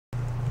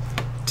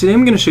Today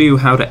I'm going to show you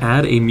how to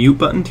add a mute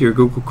button to your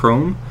Google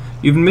Chrome.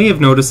 You may have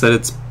noticed that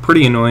it's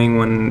pretty annoying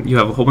when you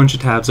have a whole bunch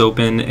of tabs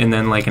open and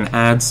then like an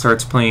ad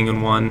starts playing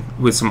in one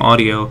with some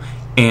audio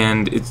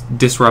and it's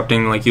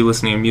disrupting like you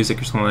listening to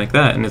music or something like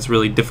that, and it's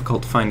really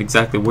difficult to find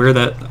exactly where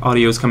that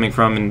audio is coming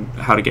from and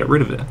how to get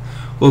rid of it.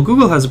 Well,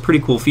 Google has a pretty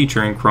cool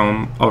feature in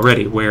Chrome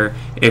already where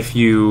if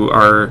you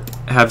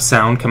have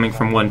sound coming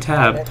from one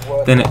tab,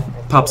 then it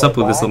pops up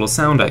with this little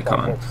sound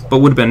icon. But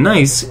what would have been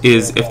nice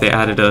is if they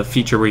added a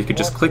feature where you could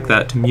just click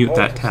that to mute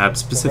that tab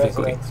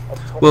specifically.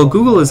 Well,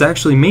 Google has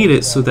actually made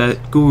it so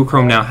that Google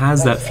Chrome now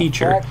has that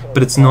feature,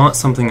 but it's not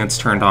something that's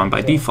turned on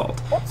by default.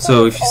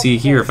 So if you see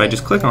here, if I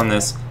just click on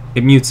this,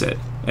 it mutes it,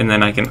 and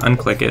then I can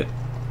unclick it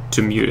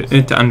to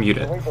unmute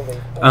it.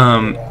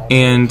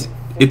 And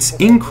it's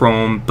in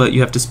Chrome, but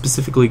you have to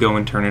specifically go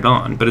and turn it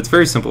on. But it's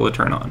very simple to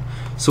turn on.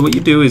 So what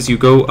you do is you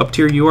go up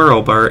to your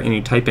URL bar and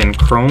you type in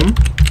Chrome,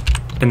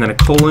 and then a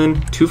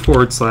colon, 2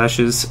 forward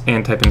slashes,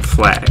 and type in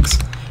flags.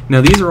 Now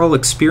these are all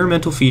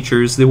experimental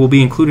features. They will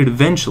be included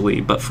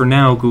eventually, but for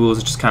now Google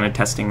is just kind of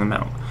testing them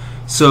out.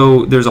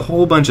 So there's a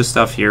whole bunch of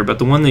stuff here, but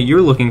the one that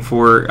you're looking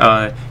for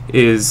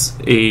is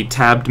a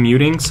tabbed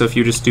muting. So if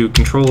you just do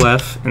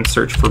ctrl+f and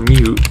search for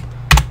mute,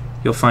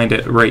 you'll find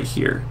it right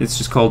here. It's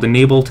just called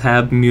Enable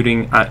Tab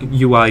Muting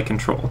UI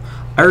Control.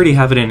 I already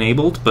have it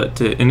enabled, but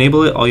to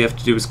enable it, all you have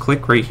to do is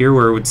click right here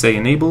where it would say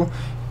Enable,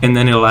 and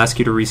then it'll ask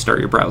you to restart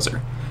your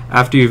browser.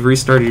 After you've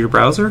restarted your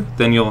browser,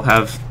 then you'll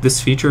have this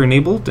feature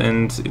enabled,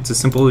 and it's as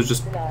simple as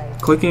just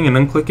clicking and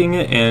unclicking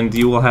it, and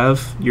you will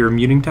have your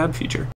muting tab feature.